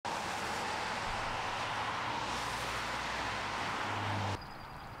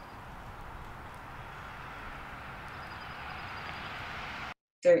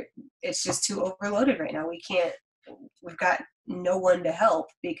There, it's just too overloaded right now. We've got no one to help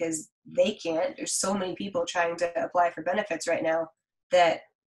because they can't. There's so many people trying to apply for benefits right now that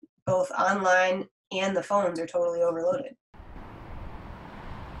both online and the phones are totally overloaded.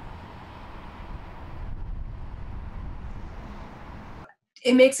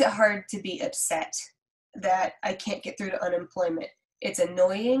 It makes it hard to be upset that I can't get through to unemployment. It's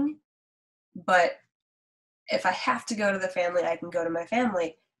annoying, but if I have to go to the family, I can go to my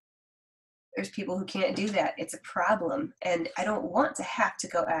family. There's people who can't do that. It's a problem. And I don't want to have to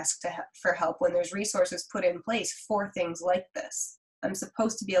go ask for help when there's resources put in place for things like this. I'm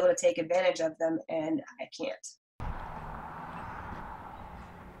supposed to be able to take advantage of them, and I can't.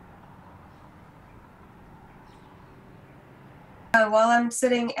 While I'm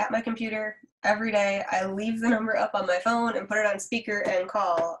sitting at my computer every day, I leave the number up on my phone and put it on speaker and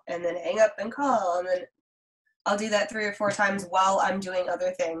call, and then hang up and call, and then I'll do that 3 or 4 times while I'm doing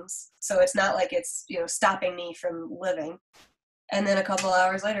other things. So it's not like it's, stopping me from living. And then a couple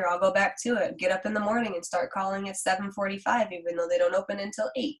hours later, I'll go back to it, get up in the morning and start calling at 7:45, even though they don't open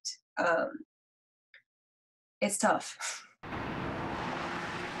until 8. It's tough.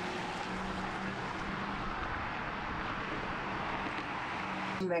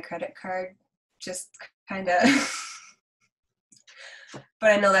 My credit card just kind of,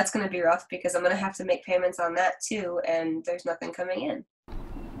 but I know that's going to be rough because I'm going to have to make payments on that too, and there's nothing coming in.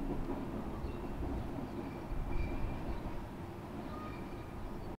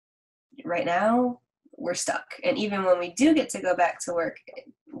 Right now, we're stuck. And even when we do get to go back to work,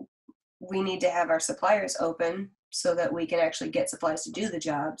 we need to have our suppliers open so that we can actually get supplies to do the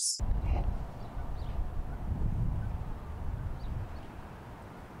jobs.